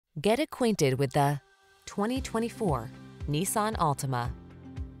Get acquainted with the 2024 Nissan Altima.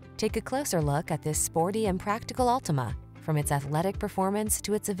 Take a closer look at this sporty and practical Altima. From its athletic performance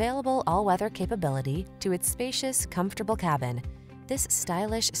to its available all-weather capability to its spacious, comfortable cabin, this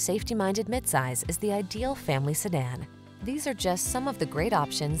stylish, safety-minded midsize is the ideal family sedan. These are just some of the great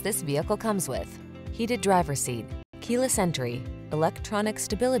options this vehicle comes with: heated driver's seat, keyless entry, electronic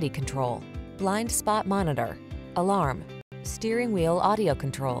stability control, blind spot monitor, alarm, steering wheel audio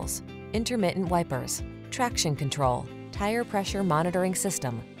controls, intermittent wipers, traction control, tire pressure monitoring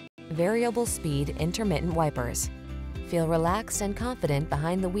system, variable speed intermittent wipers. Feel relaxed and confident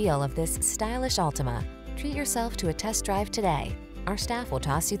behind the wheel of this stylish Altima. Treat yourself to a test drive today. Our staff will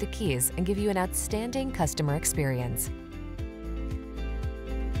toss you the keys and give you an outstanding customer experience.